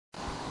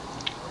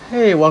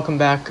Hey, welcome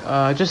back.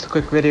 Just a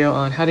quick video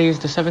on how to use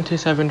the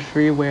 727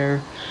 freeware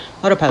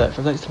Autopilot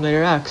for Flight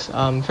Simulator X.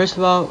 First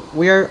of all,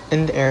 we are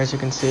in the air, as you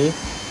can see.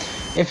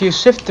 If you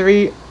shift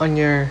 3 on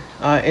your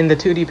in the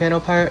 2D panel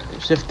part,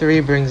 shift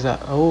 3 brings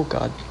up. Oh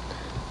God,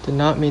 did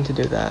not mean to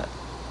do that.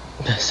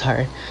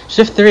 Sorry.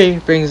 Shift 3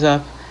 brings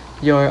up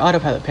your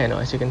Autopilot panel,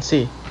 as you can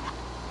see.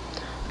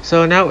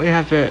 So now we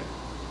have it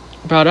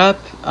brought up.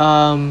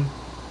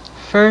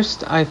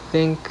 First, I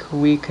think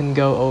we can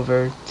go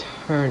over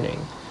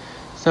turning.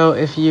 So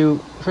if you,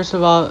 first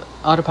of all,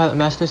 Autopilot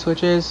master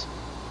switches,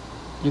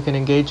 you can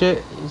engage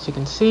it, as you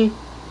can see.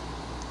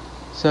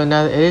 So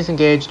now that it is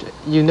engaged,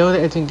 you know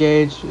that it's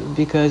engaged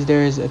because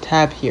there is a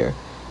tab here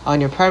on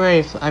your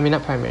primary,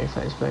 not primary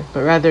flight display,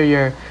 but rather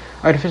your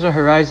artificial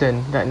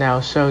horizon that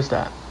now shows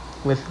that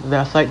with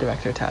the flight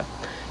director tab.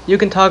 You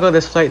can toggle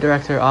this flight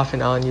director off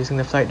and on using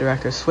the flight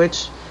director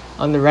switch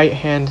on the right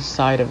hand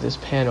side of this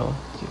panel,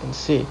 as you can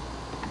see.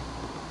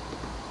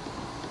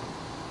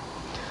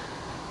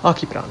 I'll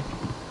keep it on.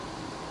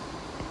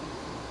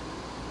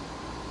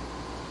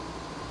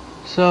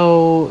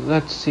 So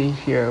let's see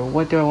here,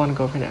 what do I want to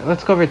go over now?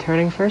 Let's go over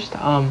turning first.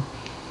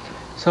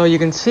 So you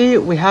can see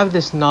we have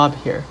this knob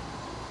here,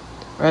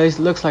 or at least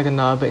it looks like a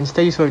knob, but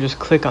instead you sort of just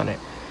click on it.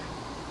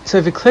 So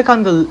if you click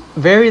on the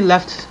very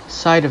left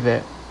side of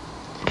it,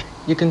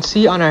 you can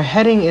see on our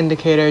heading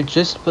indicator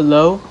just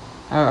below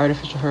our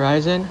artificial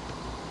horizon,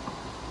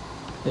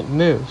 it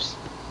moves.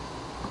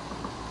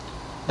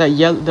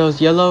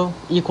 Those yellow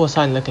equal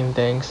sign looking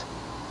things,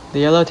 the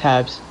yellow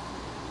tabs,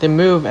 they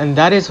move, and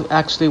that is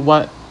actually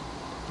what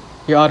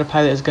your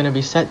Autopilot is going to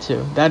be set to.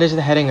 That is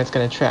the heading it's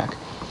going to track.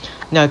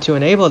 Now to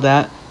enable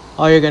that,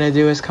 all you're going to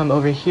do is come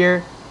over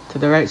here to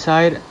the right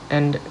side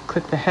and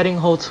click the heading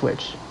hold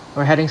switch,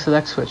 or heading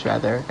select switch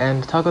rather,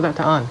 and toggle that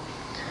to on.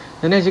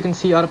 Then as you can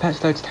see, Autopilot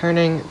starts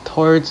turning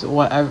towards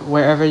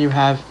wherever you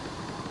have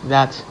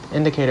that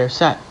indicator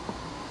set.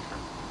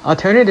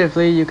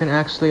 Alternatively, you can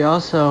actually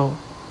also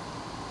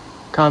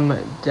come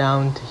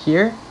down to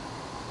here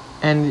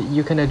and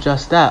you can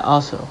adjust that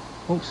also.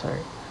 Oops, sorry.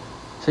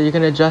 So you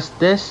can adjust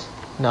this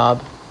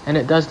knob and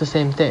it does the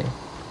same thing.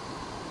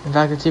 In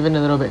fact, it's even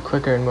a little bit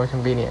quicker and more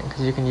convenient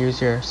because you can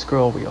use your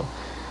scroll wheel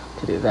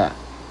to do that.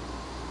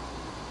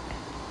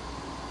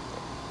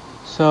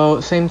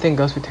 So same thing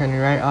goes for turning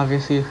right.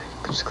 Obviously,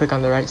 just click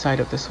on the right side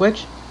of the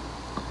switch.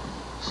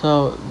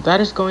 So that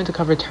is going to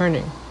cover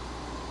turning.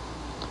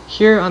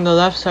 Here on the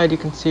left side, you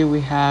can see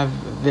we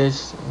have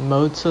this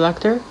mode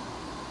selector.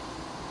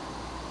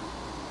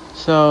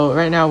 So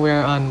right now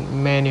we're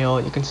on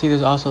manual. You can see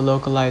there's also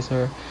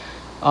localizer,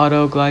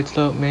 auto glide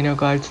slope, manual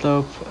glide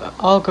slope.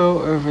 I'll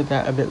go over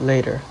that a bit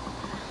later.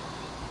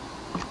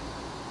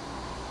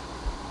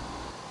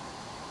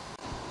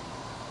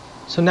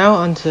 So now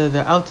onto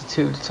the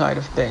altitude side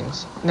of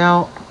things.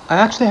 Now I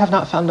actually have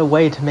not found a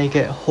way to make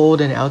it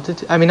hold an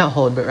altitude. Not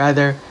hold, but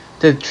rather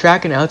to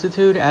track an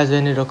altitude, as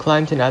in it'll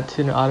climb to an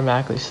altitude and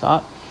automatically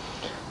stop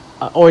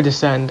or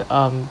descend.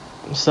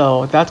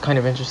 So that's kind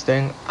of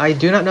interesting. I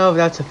do not know if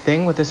that's a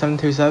thing with the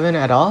 737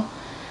 at all,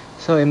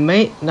 so it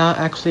might not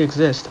actually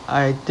exist.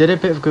 I did a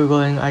bit of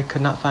Googling, I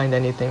could not find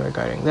anything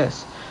regarding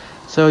this.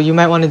 So you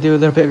might want to do a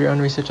little bit of your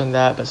own research on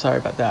that, but sorry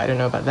about that, I don't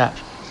know about that.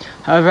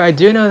 However, I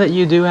do know that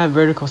you do have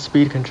vertical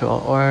speed control,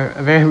 or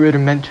a very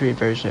rudimentary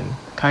version,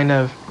 kind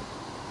of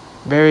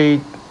a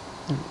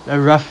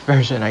rough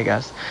version, I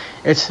guess.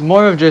 It's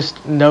more of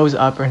just nose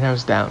up or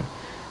nose down.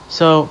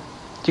 So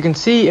you can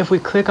see if we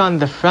click on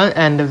the front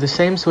end of the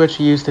same switch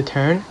we used to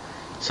turn.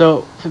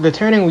 So for the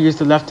turning, we use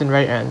the left and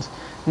right ends.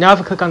 Now if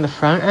we click on the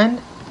front end,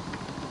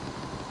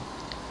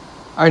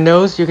 our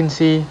nose, you can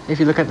see, if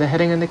you look at the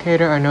heading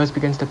indicator, our nose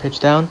begins to pitch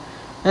down.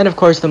 And of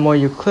course, the more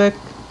you click,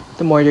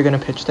 the more you're going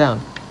to pitch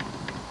down.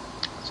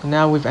 So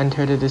now we've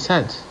entered a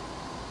descent.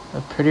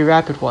 A pretty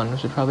rapid one. We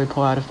should probably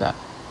pull out of that.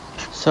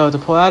 So to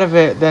pull out of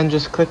it, then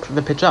just click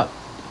the pitch up.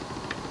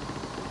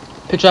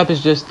 Pitch up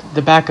is just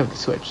the back of the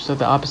switch, so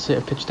the opposite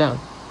of pitch down.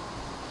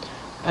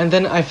 And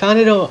then I found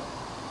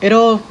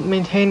it'll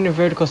maintain your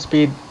vertical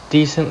speed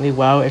decently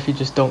well if you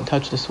just don't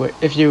touch the switch.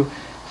 If you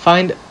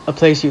find a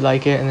place you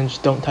like it and then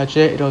just don't touch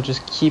it, it'll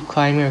just keep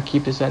climbing or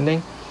keep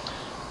descending.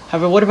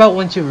 However, what about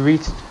once you've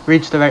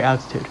reached the right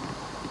altitude?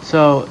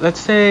 So let's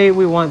say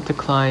we want to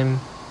climb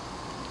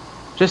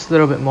just a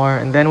little bit more,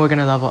 and then we're going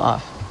to level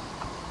off.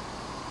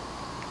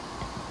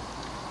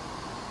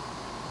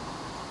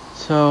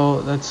 So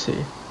let's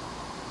see.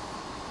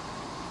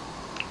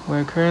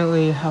 We're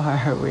currently, how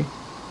high are we?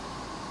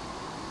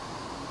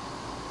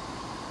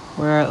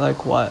 We're at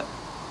like what?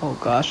 Oh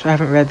gosh, I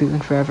haven't read these in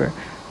forever.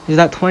 Is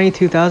that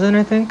 22,000,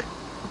 I think?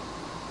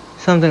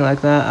 Something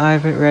like that. I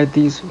haven't read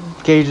these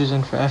gauges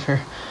in forever.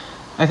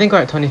 I think we're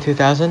at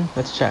 22,000.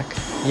 Let's check.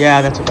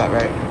 Yeah, that's about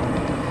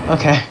right.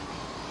 Okay.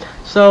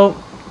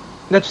 So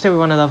let's say we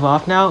want to level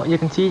off now. You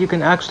can see you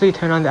can actually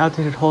turn on the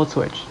altitude hold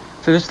switch.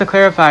 So just to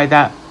clarify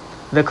that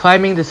the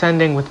climbing,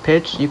 descending with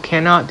pitch, you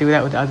cannot do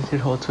that with the altitude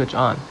hold switch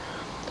on.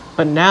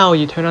 But now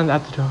you turn on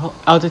the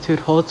altitude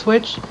hold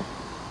switch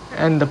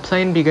and the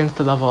plane begins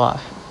to level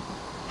off.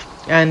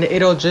 and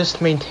it'll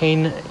just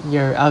maintain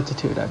your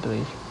altitude, I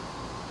believe.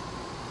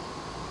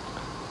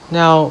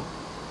 Now,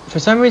 for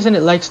some reason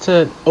it likes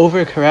to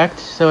overcorrect,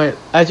 so it,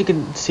 as you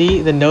can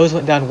see, the nose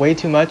went down way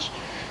too much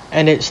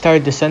and it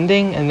started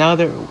descending, and now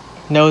the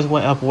nose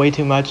went up way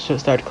too much, so it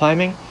started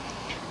climbing.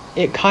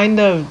 It kind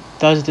of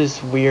does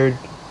this weird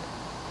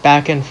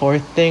back and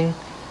forth thing.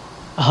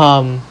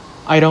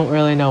 I don't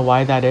really know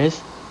why that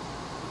is.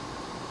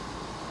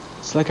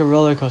 It's like a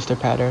roller coaster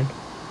pattern.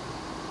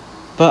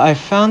 But I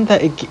found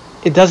that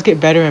it does get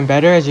better and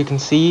better. As you can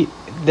see,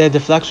 the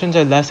deflections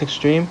are less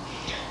extreme,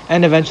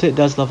 and eventually it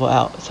does level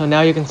out. So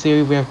now you can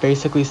see we have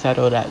basically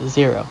settled at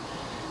 0.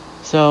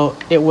 So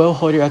it will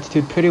hold your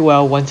altitude pretty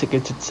well once it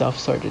gets itself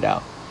sorted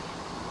out.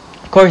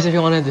 Of course, if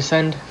you want to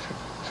descend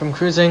from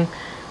cruising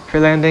for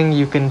landing,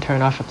 you can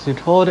turn off altitude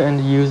hold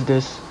and use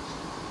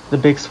the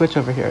big switch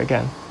over here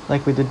again,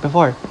 like we did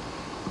before.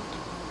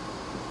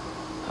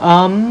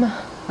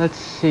 Let's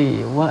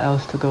see, what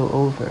else to go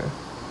over?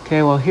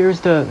 Okay, well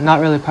here's the, not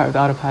really part of the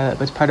autopilot,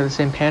 but it's part of the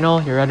same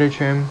panel, your rudder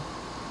trim,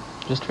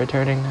 just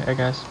returning, I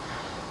guess.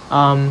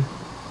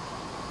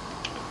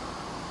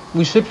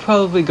 We should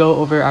probably go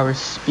over our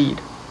speed.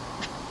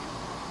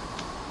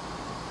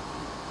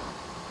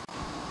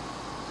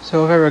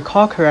 So if I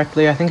recall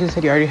correctly, I think you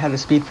said you already had the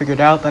speed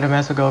figured out, but I might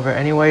as well go over it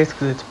anyways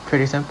because it's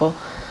pretty simple.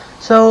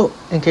 So,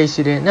 in case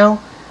you didn't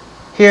know,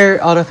 here,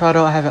 auto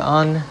throttle, I have it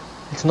on.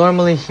 It's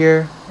normally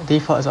here,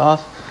 default is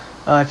off.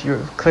 If you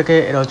click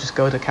it, it'll just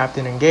go to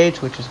Captain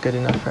Engage, which is good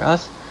enough for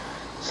us.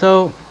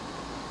 So,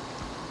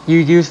 you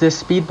use this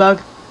speed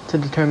bug to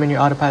determine your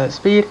autopilot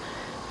speed,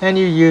 and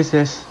you use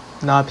this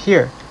knob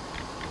here,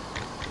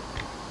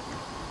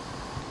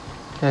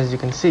 as you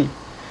can see.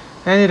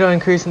 And it'll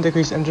increase and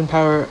decrease engine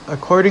power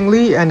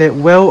accordingly, and it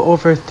will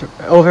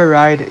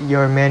override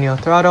your manual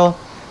throttle,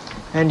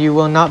 and you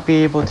will not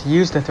be able to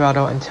use the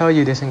throttle until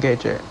you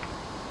disengage it.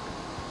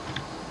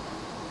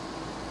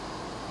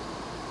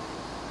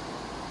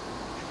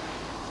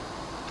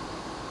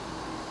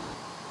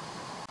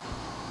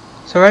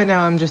 So right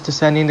now I'm just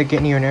descending to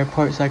get near an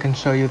airport so I can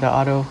show you the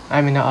not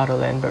auto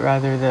land, but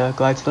rather the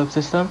glide slope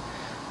system.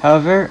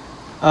 However,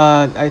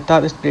 I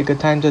thought this would be a good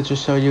time to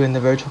just show you in the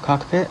virtual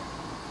cockpit.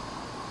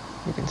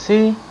 You can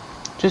see,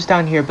 just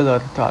down here below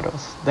the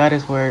throttles, that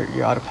is where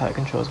your autopilot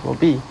controls will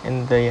be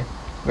in the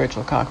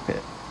virtual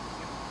cockpit.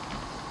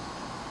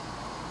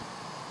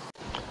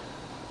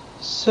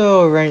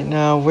 So right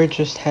now we're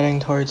just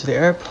heading towards the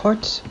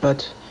airport,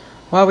 but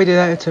while we do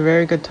that, it's a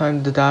very good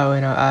time to dial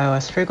in our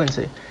iOS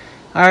frequency.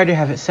 I already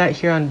have it set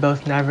here on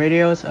both nav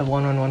radios of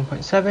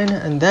 111.7,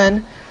 and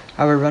then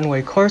our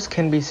runway course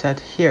can be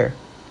set here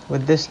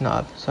with this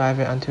knob, so I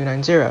have it on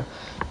 290.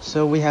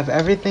 So we have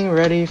everything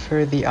ready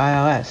for the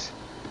iOS.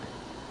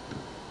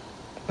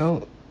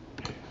 Oh,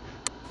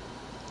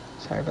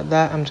 sorry about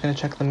that. I'm just going to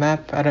check the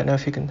map. I don't know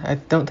if you can, I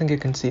don't think you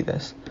can see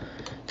this.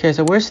 Okay,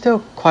 so we're still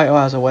quite a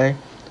whiles away,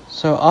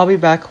 so I'll be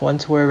back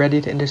once we're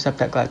ready to intercept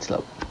that glide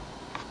slope.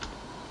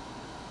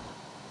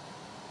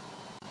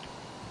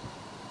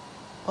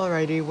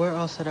 Alrighty, we're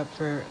all set up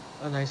for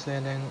a nice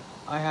landing.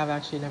 I have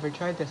actually never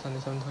tried this on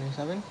the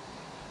 727,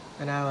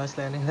 an iOS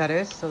landing that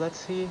is, so let's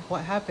see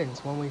what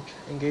happens when we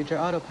engage our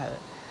autopilot.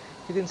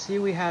 You can see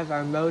we have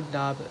our mode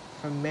knob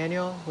from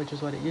manual, which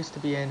is what it used to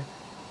be in,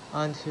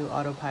 onto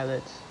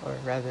autopilot, or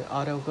rather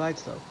auto glide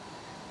slope.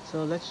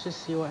 So let's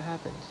just see what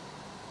happens.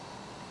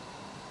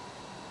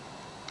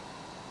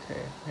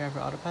 Okay, we have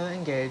our autopilot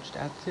engaged,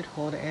 altitude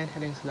hold and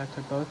heading select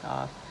are both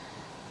off,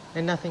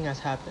 and nothing has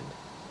happened.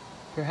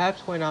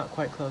 Perhaps we're not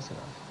quite close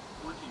enough.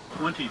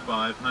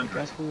 2500. I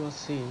guess we will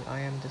see. I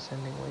am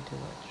descending way too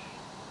much.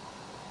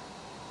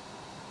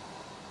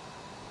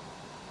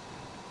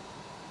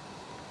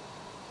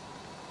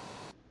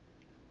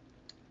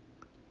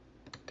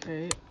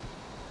 Okay,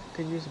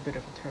 could use a bit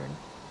of a turn,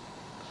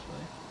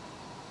 actually.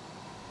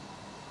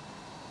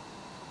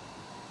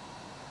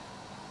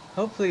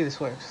 Hopefully this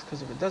works,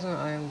 because if it doesn't,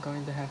 I am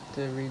going to have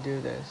to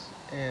redo this,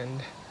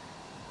 and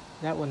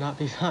that will not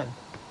be fun.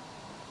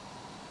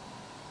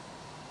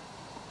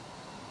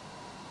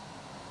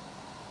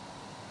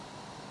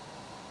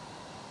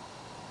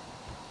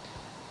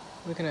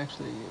 We can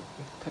actually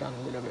put on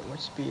a little bit more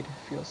speed.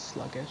 It feels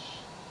sluggish.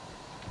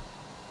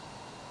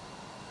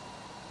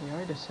 We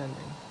are descending,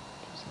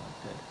 which is not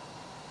good.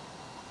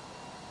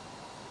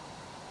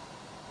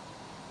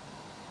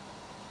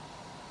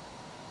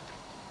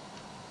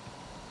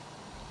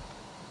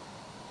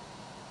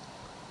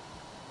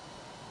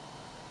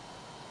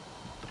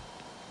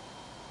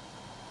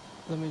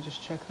 Let me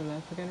just check the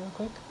map again real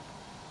quick.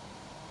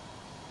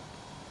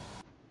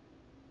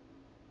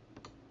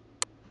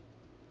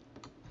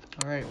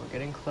 Alright, we're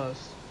getting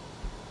close.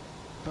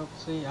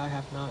 Hopefully I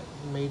have not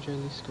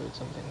majorly screwed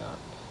something up.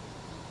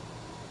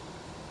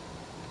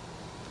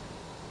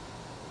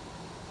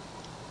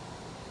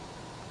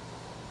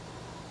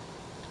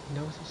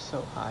 Nose is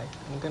so high.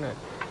 I'm gonna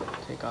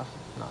take off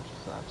notch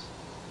flaps.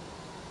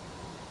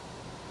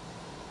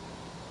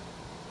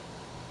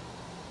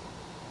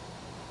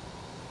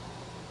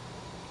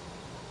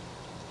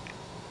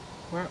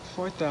 We're at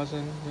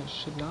 4,000, it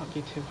should not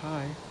be too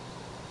high.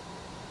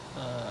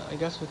 I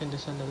guess we can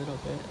descend a little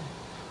bit.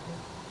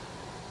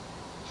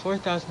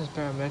 4,000 is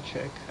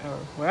barometric,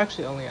 we're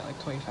actually only at like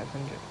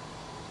 2,500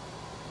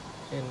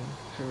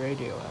 for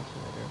radio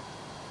altimeter.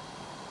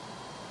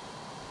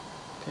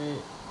 Okay,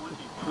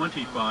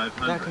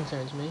 2,500. that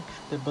concerns me.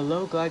 The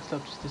below glide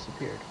slope just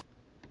disappeared.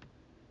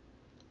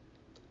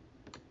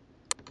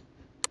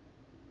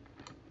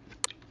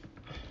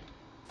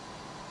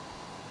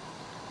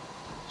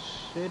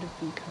 Should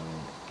be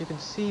coming. You can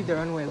see the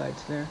runway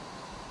lights there.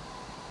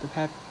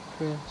 The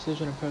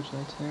precision approach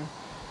lights there.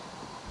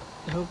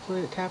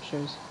 Hopefully it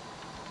captures.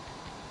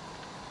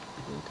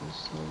 You can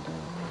slow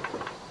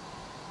down.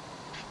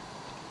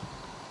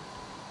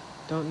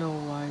 Don't know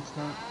why it's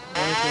not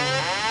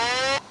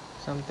working.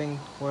 Something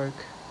work.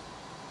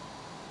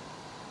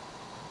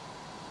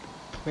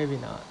 Maybe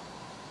not.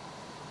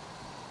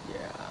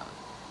 Yeah.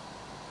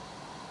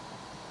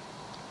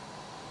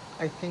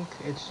 I think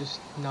it's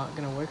just not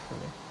gonna work for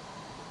me.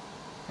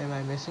 Am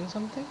I missing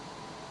something?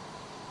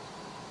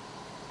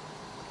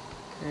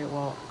 Okay,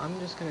 well, I'm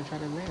just gonna try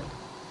to land.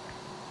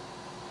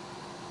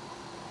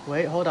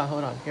 Wait, hold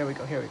on. Here we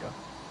go.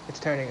 It's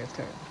turning.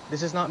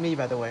 This is not me,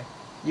 by the way.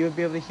 You would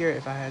be able to hear it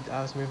if I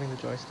was moving the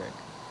joystick.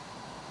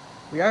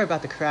 We are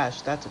about to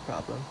crash, that's a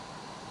problem.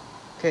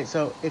 Okay,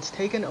 so it's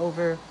taken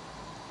over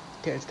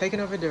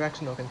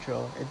directional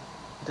control. It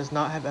does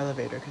not have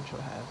elevator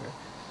control, however.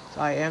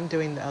 So I am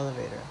doing the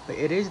elevator, but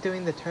it is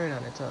doing the turn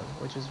on its own,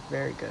 which is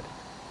very good.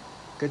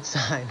 Good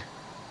sign.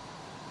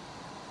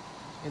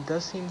 It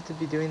does seem to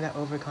be doing that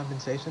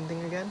overcompensation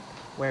thing again,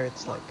 where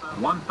it's like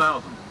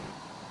 1,000.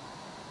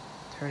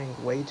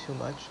 turning way too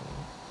much.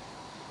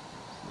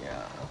 And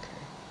yeah,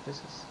 okay. This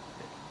is a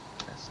bit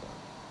messed up.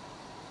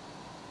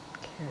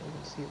 Can't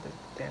even see the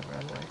damn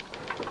runway.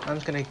 I'm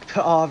just gonna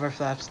put all of our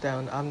flaps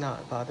down. I'm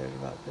not bothered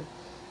about this.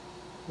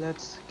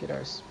 Let's get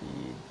our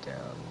speed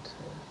down to...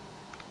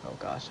 Oh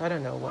gosh, I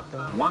don't know what the...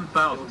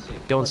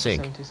 1,000. Don't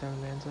sink.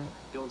 727 lands at.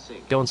 Don't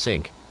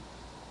sink.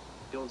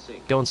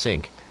 Don't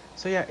sink.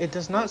 So yeah, it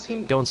does not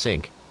seem Don't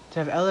sink. to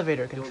have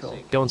elevator control.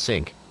 Don't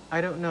sink. I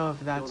don't know if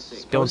that's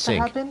supposed Don't to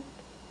sink. happen,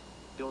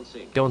 Don't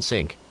sink. Don't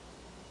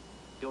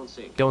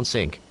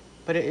sink.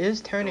 but it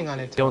is turning on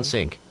its own. Don't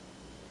sink.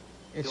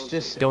 It's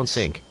just Don't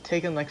sink.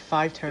 taken like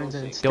 5 turns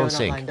and it's still Don't not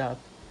sink. lined up,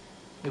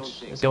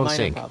 which is a Don't minor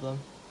sink. problem.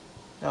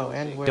 Oh,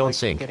 and we're Don't like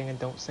sink. getting a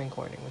don't sink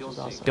warning, which is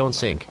also a Don't minor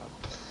sink. problem.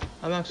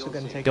 I'm actually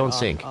going to take Don't it off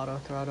sink. auto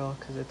throttle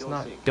because it's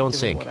not Don't doing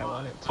sink. what I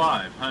want it to.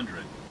 500.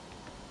 Okay,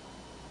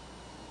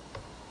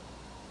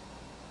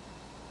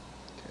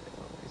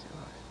 well, way too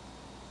high.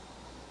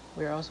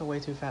 We are also way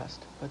too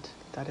fast, but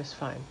that is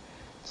fine.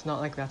 It's not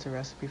like that's a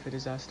recipe for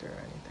disaster or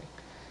anything.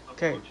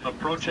 Okay, so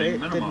Approaching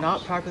it did minimums.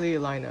 not properly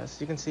align us.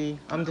 You can see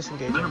I'm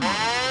disengaging. Minimum.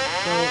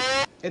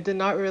 So it did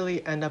not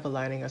really end up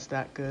aligning us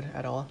that good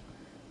at all.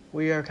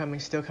 We are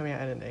still coming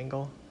at an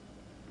angle.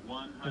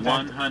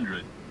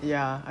 100.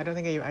 Yeah, I don't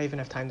think I even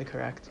have time to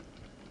correct.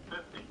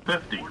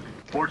 50.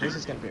 40. This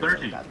is gonna be a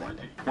really 30. bad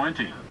landing.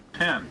 20.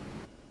 10.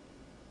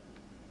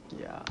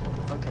 Yeah,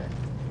 okay.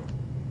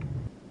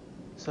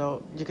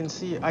 So you can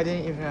see I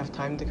didn't even have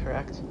time to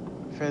correct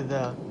for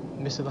the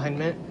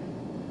misalignment.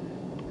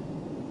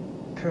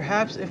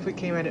 Perhaps if we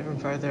came at it from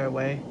farther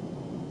away,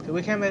 because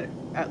we came at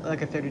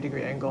like a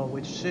 30-degree angle,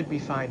 which should be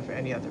fine for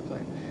any other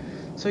plane.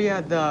 So yeah,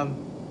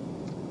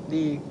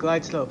 the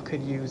glide slope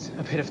could use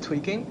a bit of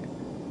tweaking,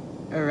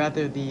 or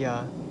rather the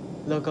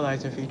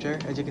localizer feature.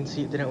 As you can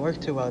see, it didn't work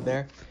too well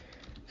there,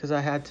 because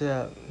I had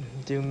to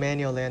do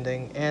manual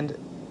landing, and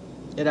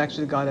it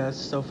actually got us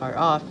so far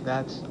off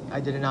that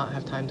I did not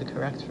have time to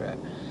correct for it.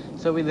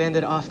 So we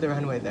landed off the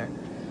runway there.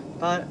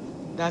 But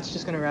that's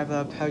just gonna wrap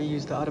up how you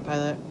use the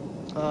autopilot.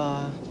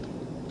 I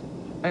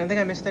don't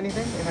think I missed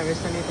anything. If I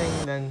missed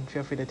anything, then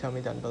feel free to tell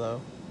me down below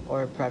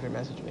or private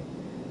message me.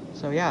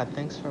 So yeah,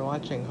 thanks for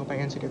watching. Hope I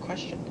answered your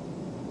question.